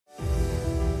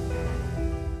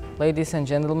Ladies and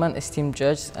gentlemen, esteemed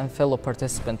judges and fellow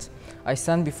participants, I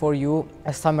stand before you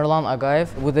as Tamerlan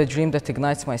Agaev with a dream that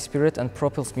ignites my spirit and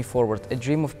propels me forward, a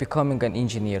dream of becoming an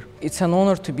engineer. It's an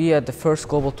honor to be at the first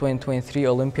Global 2023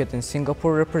 Olympiad in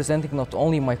Singapore, representing not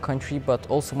only my country but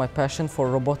also my passion for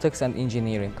robotics and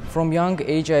engineering. From young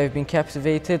age, I have been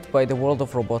captivated by the world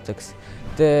of robotics.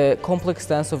 The complex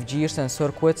dance of gears and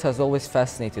circuits has always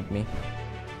fascinated me.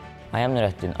 I am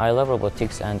Nureddin. I love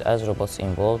robotics, and as robots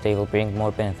evolve, they will bring more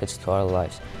benefits to our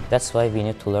lives. That's why we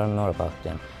need to learn more about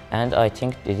them. And I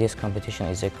think this competition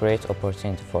is a great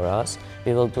opportunity for us.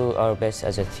 We will do our best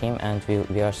as a team, and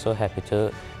we are so happy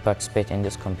to participate in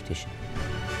this competition.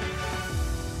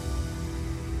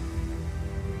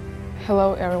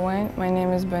 Hello everyone, my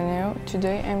name is Banu.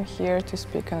 Today I'm here to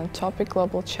speak on the topic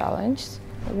Global Challenge.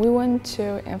 We want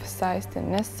to emphasize the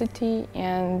necessity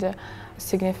and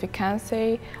significance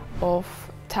of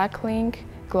tackling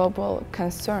global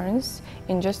concerns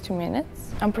in just 2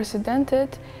 minutes.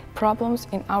 Unprecedented problems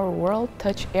in our world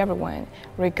touch everyone,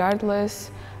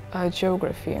 regardless of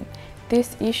geography.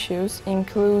 These issues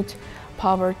include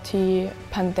poverty,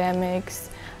 pandemics,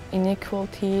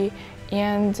 inequality,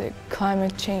 and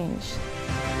climate change.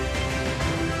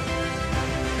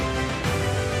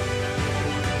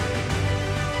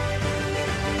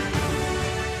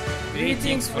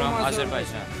 Greetings from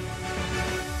Azerbaijan.